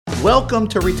Welcome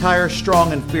to Retire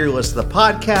Strong and Fearless, the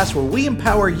podcast where we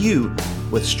empower you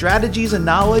with strategies and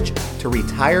knowledge to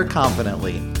retire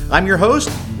confidently. I'm your host,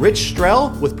 Rich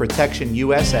Strell with Protection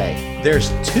USA.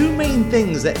 There's two main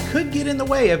things that could get in the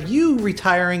way of you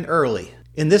retiring early.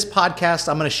 In this podcast,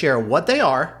 I'm going to share what they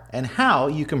are and how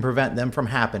you can prevent them from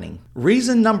happening.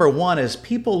 Reason number one is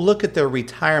people look at their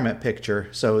retirement picture,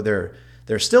 so they're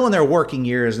still in their working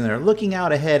years and they're looking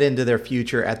out ahead into their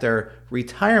future at their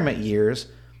retirement years.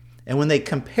 And when they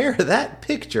compare that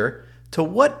picture to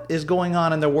what is going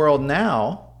on in the world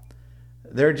now,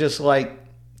 they're just like,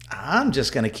 I'm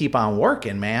just going to keep on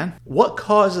working, man. What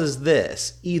causes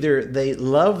this? Either they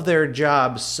love their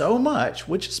job so much,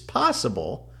 which is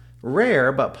possible,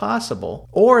 rare but possible,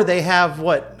 or they have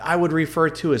what I would refer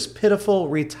to as pitiful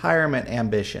retirement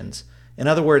ambitions. In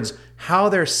other words, how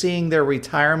they're seeing their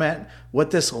retirement, what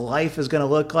this life is going to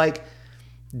look like,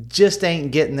 just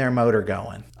ain't getting their motor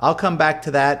going. I'll come back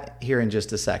to that here in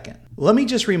just a second. Let me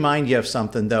just remind you of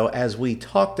something, though, as we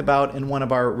talked about in one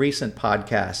of our recent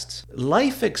podcasts.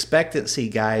 Life expectancy,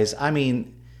 guys,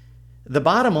 the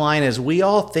bottom line is we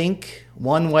all think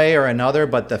one way or another,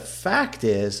 but the fact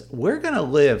is we're going to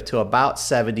live to about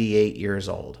 78 years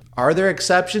old. Are there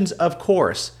exceptions? Of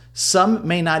course. Some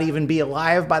may not even be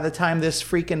alive by the time this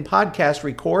freaking podcast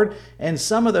record, and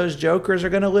some of those jokers are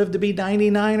going to live to be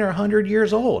 99 or 100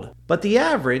 years old. But the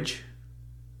average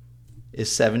is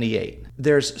 78.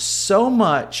 There's so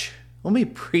much. Let me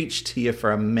preach to you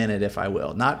for a minute, if I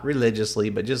will. Not religiously,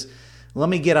 but just let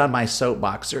me get on my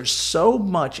soapbox. There's so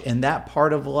much in that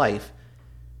part of life.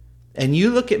 And you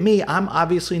look at me, I'm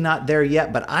obviously not there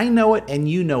yet, but I know it and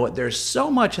you know it. There's so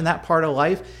much in that part of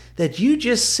life that you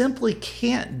just simply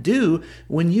can't do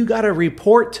when you got to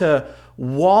report to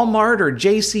Walmart or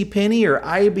JCPenney or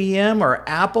IBM or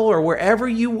Apple or wherever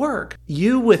you work.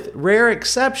 You, with rare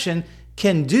exception,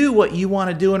 can do what you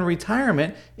want to do in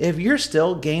retirement if you're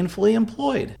still gainfully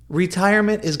employed.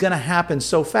 Retirement is going to happen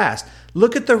so fast.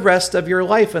 Look at the rest of your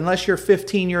life, unless you're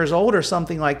 15 years old or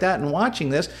something like that and watching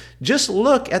this. Just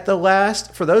look at the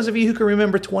last, for those of you who can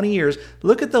remember 20 years,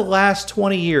 look at the last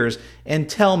 20 years and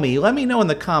tell me, let me know in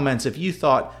the comments if you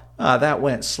thought, that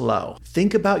went slow.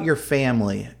 Think about your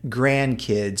family,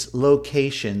 grandkids,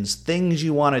 locations, things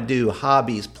you want to do,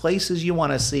 hobbies, places you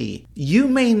want to see. You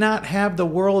may not have the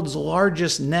world's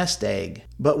largest nest egg,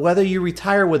 but whether you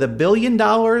retire with $1 billion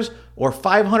or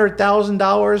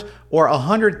 $500,000 or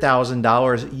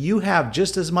 $100,000, you have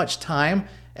just as much time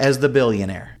as the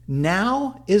billionaire.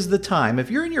 Now is the time. If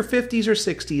you're in your 50s or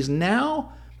 60s,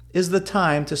 now is the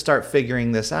time to start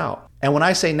figuring this out. And when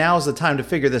I say now is the time to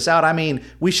figure this out, I mean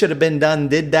we should have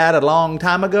did that a long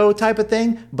time ago type of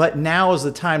thing, but now is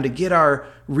the time to get our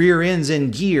rear ends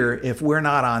in gear if we're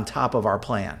not on top of our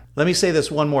plan. Let me say this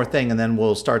one more thing and then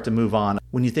we'll start to move on.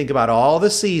 When you think about all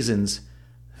the seasons,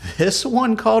 this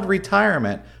one called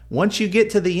retirement, once you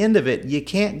get to the end of it, you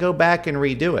can't go back and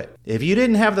redo it. If you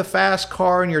didn't have the fast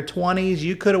car in your 20s,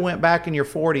 you could have went back in your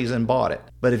 40s and bought it.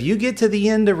 But if you get to the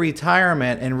end of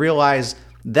retirement and realize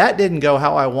that didn't go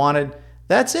how I wanted,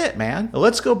 that's it, man.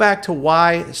 Let's go back to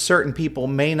why certain people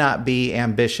may not be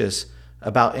ambitious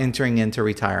about entering into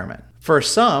retirement. For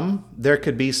some, there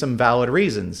could be some valid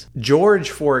reasons.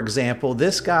 George, for example,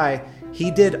 this guy,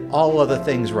 he did all of the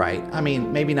things right.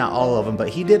 Maybe not all of them, but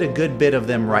he did a good bit of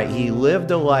them right. He lived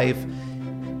a life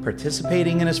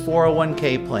participating in his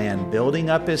 401k plan, building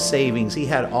up his savings. He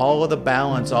had all of the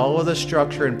balance, all of the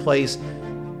structure in place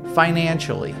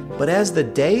financially. But as the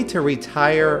day to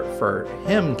retire for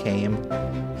him came,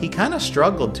 he kind of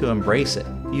struggled to embrace it.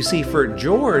 You see, for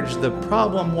George, the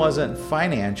problem wasn't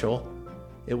financial,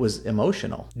 it was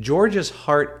emotional. George's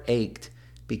heart ached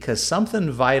because something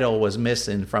vital was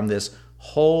missing from this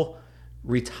whole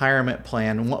retirement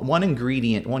plan.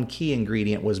 One key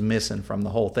ingredient was missing from the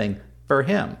whole thing for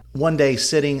him. One day,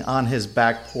 sitting on his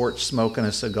back porch smoking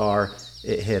a cigar,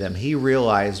 it hit him. He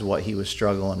realized what he was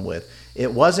struggling with.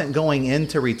 It wasn't going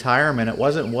into retirement. It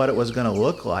wasn't what it was going to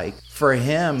look like. For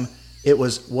him, it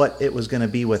was what it was going to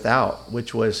be without,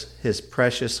 which was his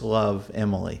precious love,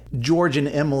 Emily. George and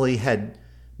Emily had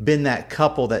been that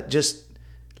couple that just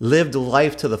lived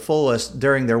life to the fullest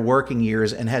during their working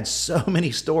years and had so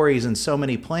many stories and so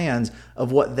many plans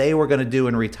of what they were going to do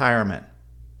in retirement.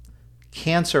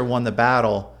 Cancer won the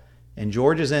battle, and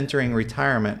George is entering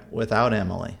retirement without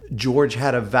Emily. George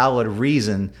had a valid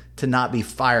reason to not be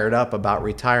fired up about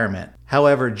retirement.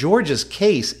 However, George's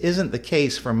case isn't the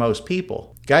case for most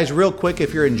people. Guys, real quick,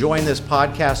 if you're enjoying this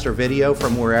podcast or video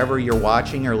from wherever you're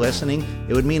watching or listening,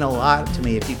 it would mean a lot to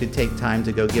me if you could take time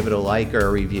to go give it a like or a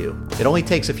review. It only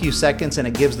takes a few seconds and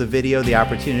it gives the video the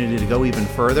opportunity to go even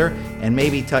further and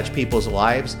maybe touch people's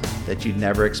lives that you'd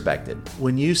never expected.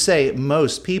 When you say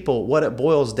most people, what it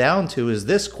boils down to is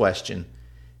this question.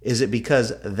 Is it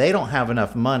because they don't have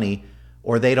enough money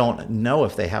or they don't know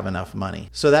if they have enough money?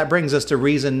 So that brings us to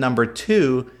reason number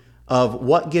 2 of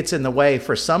what gets in the way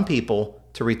for some people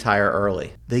to retire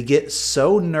early. They get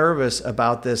so nervous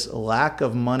about this lack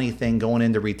of money thing going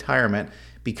into retirement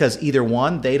because either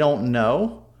 1, they don't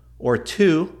know, or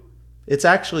 2, it's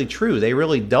actually true. They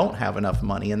really don't have enough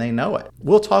money and they know it.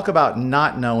 We'll talk about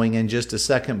not knowing in just a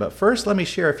second, but first let me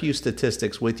share a few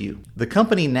statistics with you. The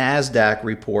company NASDAQ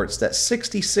reports that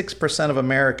 66% of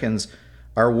Americans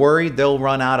are worried they'll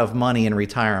run out of money in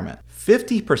retirement.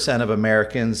 50% of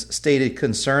Americans stated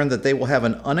concern that they will have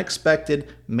an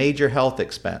unexpected major health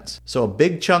expense. So a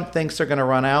big chunk thinks they're going to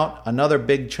run out. Another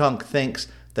big chunk thinks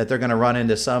that they're going to run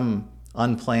into some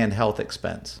unplanned health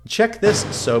expense. Check this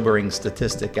sobering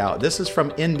statistic out. This is from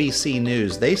NBC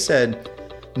News. They said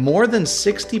more than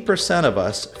 60% of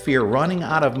us fear running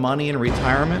out of money in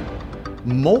retirement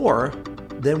more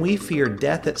than we fear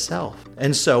death itself.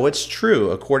 And so it's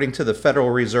true. According to the Federal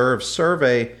Reserve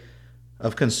survey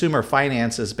of consumer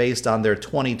finances based on their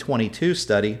 2022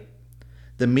 study,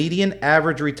 the median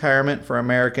average retirement for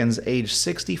Americans aged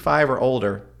 65 or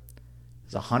older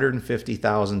is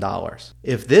 $150,000.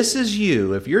 If this is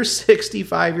you, if you're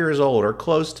 65 years old or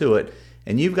close to it,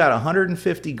 and you've got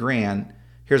 150 grand,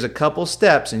 here's a couple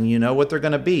steps and you know what they're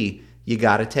going to be. You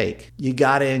got to take. You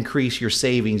got to increase your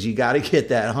savings. You got to get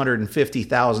that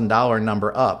 $150,000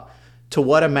 number up. To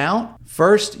what amount?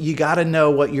 First, you got to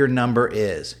know what your number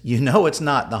is. You know it's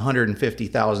not the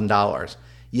 $150,000.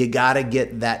 You got to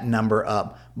get that number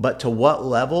up. But to what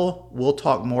level? We'll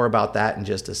talk more about that in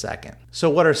just a second. So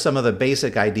what are some of the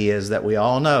basic ideas that we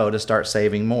all know to start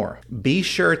saving more? Be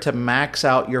sure to max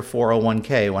out your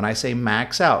 401k. When I say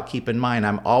max out, keep in mind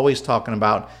I'm always talking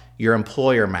about your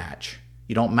employer match.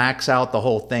 You don't max out the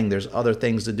whole thing. There's other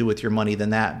things to do with your money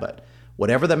than that. But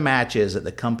whatever the match is at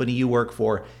the company you work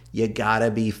for, you gotta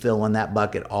be filling that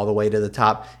bucket all the way to the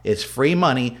top. It's free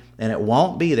money and it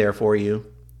won't be there for you,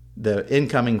 the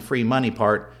incoming free money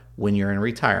part, when you're in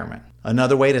retirement.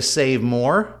 Another way to save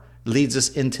more leads us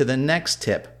into the next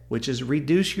tip, which is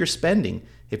reduce your spending.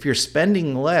 If you're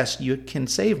spending less, you can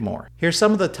save more. Here's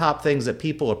some of the top things that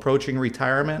people approaching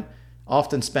retirement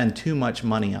often spend too much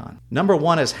money on. Number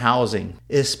 1 is housing,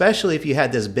 especially if you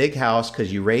had this big house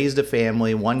because you raised a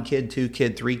family, 1 kid, 2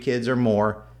 kids, 3 kids or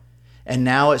more, and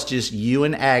now it's just you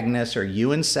and Agnes or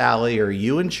you and Sally or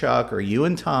you and Chuck or you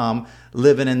and Tom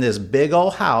living in this big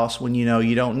old house when you know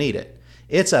you don't need it.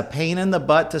 It's a pain in the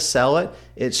butt to sell it.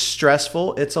 It's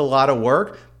stressful. It's a lot of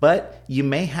work, but you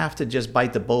may have to just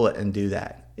bite the bullet and do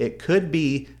that. It could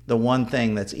be the one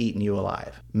thing that's eating you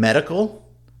alive. Medical.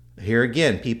 Here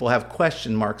again, people have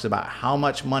question marks about how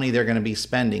much money they're going to be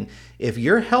spending. If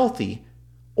you're healthy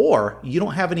or you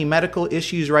don't have any medical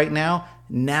issues right now,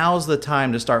 now's the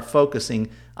time to start focusing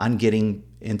on getting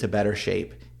into better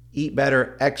shape. Eat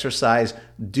better, exercise,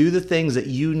 do the things that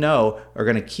you know are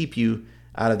going to keep you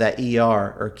out of that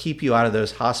ER or keep you out of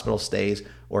those hospital stays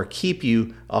or keep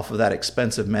you off of that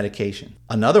expensive medication.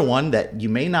 Another one that you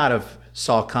may not have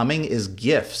saw coming is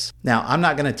gifts. Now, I'm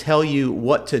not going to tell you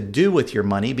what to do with your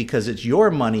money because it's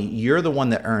your money. You're the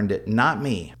one that earned it, not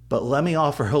me. But let me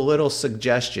offer a little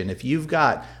suggestion. If you've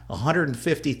got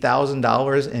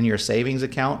 $150,000 in your savings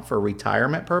account for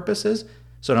retirement purposes,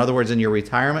 so in other words, in your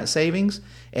retirement savings,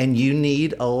 and you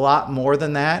need a lot more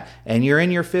than that, and you're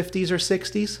in your 50s or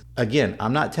 60s, again,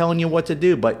 I'm not telling you what to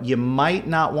do, but you might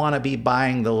not want to be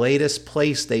buying the latest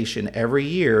PlayStation every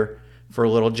year for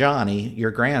little Johnny,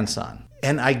 your grandson.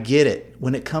 And I get it.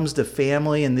 When it comes to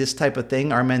family and this type of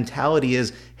thing, our mentality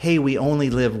is, hey, we only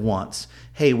live once.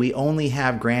 Hey, we only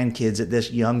have grandkids at this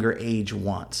younger age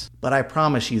once. But I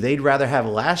promise you, they'd rather have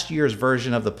last year's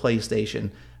version of the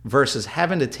PlayStation versus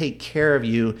having to take care of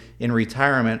you in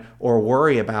retirement or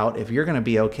worry about if you're going to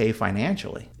be okay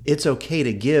financially. It's okay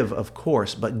to give, of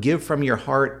course, but give from your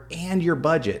heart and your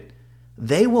budget.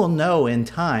 They will know in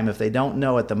time, if they don't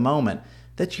know at the moment,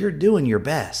 that you're doing your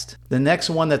best. The next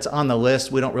one that's on the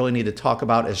list we don't really need to talk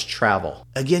about is travel.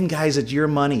 Again, guys, it's your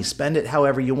money. Spend it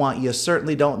however you want. You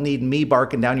certainly don't need me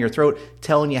barking down your throat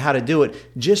telling you how to do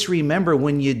it. Just remember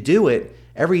when you do it,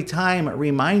 every time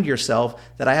remind yourself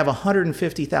that I have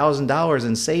 $150,000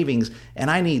 in savings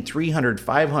and I need $300,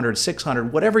 $500,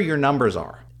 $600, whatever your numbers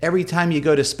are. Every time you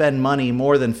go to spend money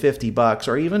more than $50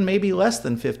 or even maybe less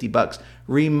than $50,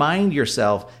 remind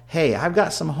yourself, hey, I've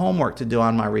got some homework to do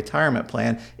on my retirement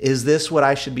plan. Is this what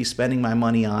I should be spending my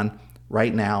money on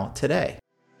right now, today?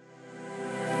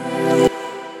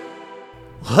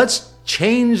 Let's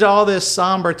change all this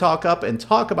somber talk up and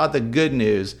talk about the good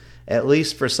news, at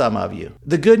least for some of you.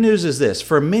 The good news is this: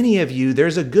 for many of you,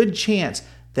 there's a good chance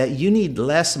that you need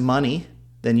less money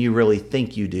than you really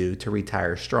think you do to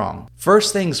retire strong.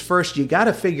 First things first, you got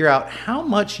to figure out how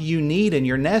much you need in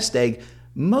your nest egg.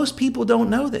 Most people don't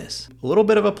know this. A little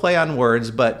bit of a play on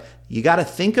words, but you got to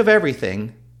think of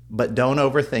everything, but don't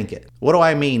overthink it. What do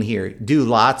I mean here? Do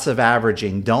lots of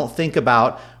averaging. Don't think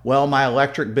about, well, my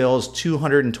electric bill is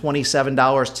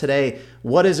 $227 today.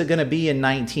 What is it going to be in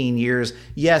 19 years?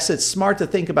 Yes, it's smart to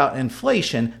think about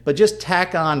inflation, but just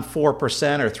tack on 4% or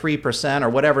 3% or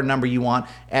whatever number you want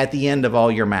at the end of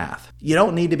all your math. You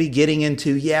don't need to be getting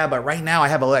into, yeah, but right now I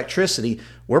have electricity.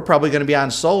 We're probably going to be on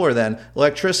solar then.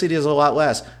 Electricity is a lot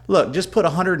less. Look, just put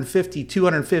 150,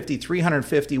 250,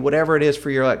 350, whatever it is for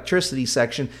your electricity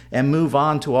section, and move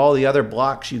on to all the other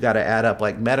blocks you got to add up,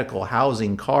 like medical,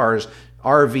 housing, cars,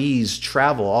 RVs,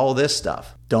 travel, all this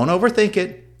stuff. Don't overthink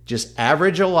it. Just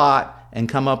average a lot and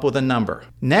come up with a number.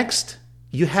 Next,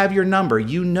 you have your number.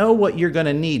 You know what you're going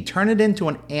to need. Turn it into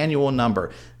an annual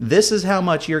number. This is how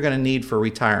much you're going to need for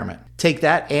retirement. Take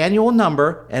that annual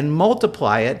number and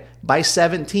multiply it by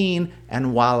 17, and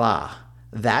voila.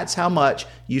 That's how much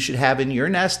you should have in your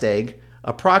nest egg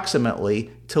approximately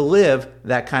to live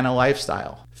that kind of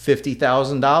lifestyle.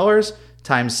 $50,000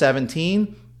 times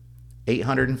 17,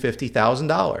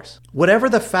 $850,000. Whatever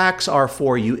the facts are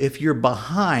for you, if you're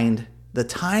behind, the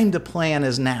time to plan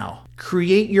is now.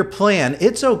 Create your plan.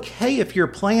 It's okay if your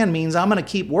plan means I'm going to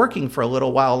keep working for a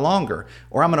little while longer,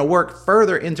 or I'm going to work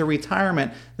further into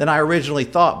retirement than I originally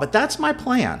thought, but that's my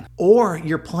plan. Or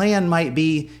your plan might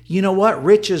be, you know what,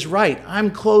 Rich is right. I'm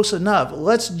close enough.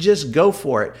 Let's just go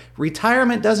for it.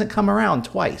 Retirement doesn't come around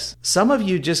twice. Some of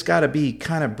you just got to be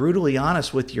kind of brutally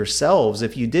honest with yourselves.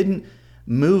 If you didn't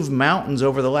move mountains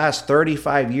over the last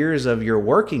 35 years of your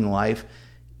working life,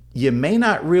 you may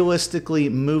not realistically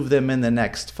move them in the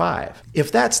next 5.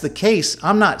 If that's the case,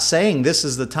 I'm not saying this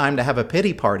is the time to have a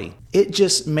pity party. It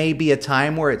just may be a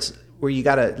time where you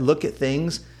got to look at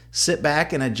things, sit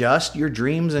back and adjust your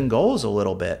dreams and goals a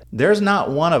little bit. There's not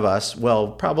one of us, well,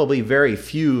 probably very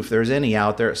few if there's any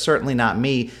out there, certainly not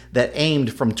me, that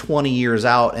aimed from 20 years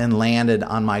out and landed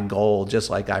on my goal just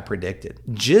like I predicted.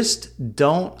 Just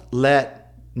don't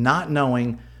let not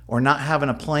knowing or not having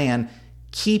a plan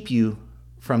keep you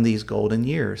from these golden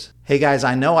years. Hey guys,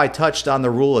 I know I touched on the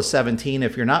rule of 17.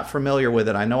 If you're not familiar with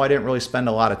it, I know I didn't really spend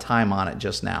a lot of time on it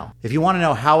just now. If you want to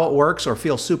know how it works or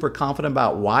feel super confident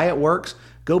about why it works,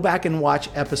 go back and watch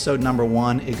episode number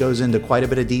 1. It goes into quite a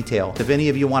bit of detail. If any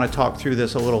of you want to talk through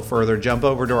this a little further, jump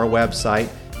over to our website.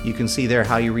 You can see there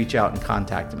how you reach out and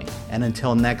contact me. And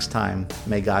until next time,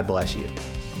 may God bless you.